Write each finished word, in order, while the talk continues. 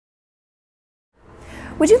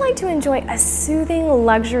Would you like to enjoy a soothing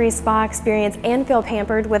luxury spa experience and feel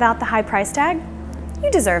pampered without the high price tag?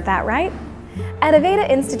 You deserve that, right? At Aveda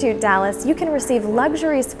Institute Dallas, you can receive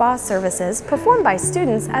luxury spa services performed by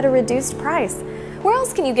students at a reduced price. Where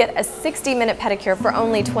else can you get a 60-minute pedicure for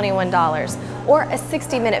only $21 or a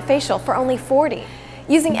 60-minute facial for only $40?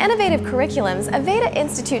 Using innovative curriculums, Aveda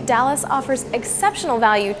Institute Dallas offers exceptional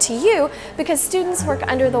value to you because students work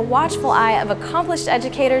under the watchful eye of accomplished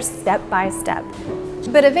educators step by step.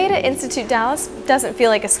 But Aveda Institute Dallas doesn't feel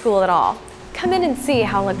like a school at all. Come in and see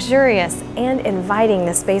how luxurious and inviting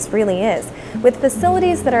this space really is, with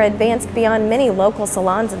facilities that are advanced beyond many local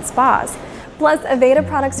salons and spas. Plus, Aveda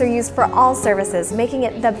products are used for all services, making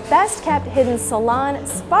it the best kept hidden salon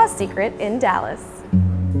spa secret in Dallas.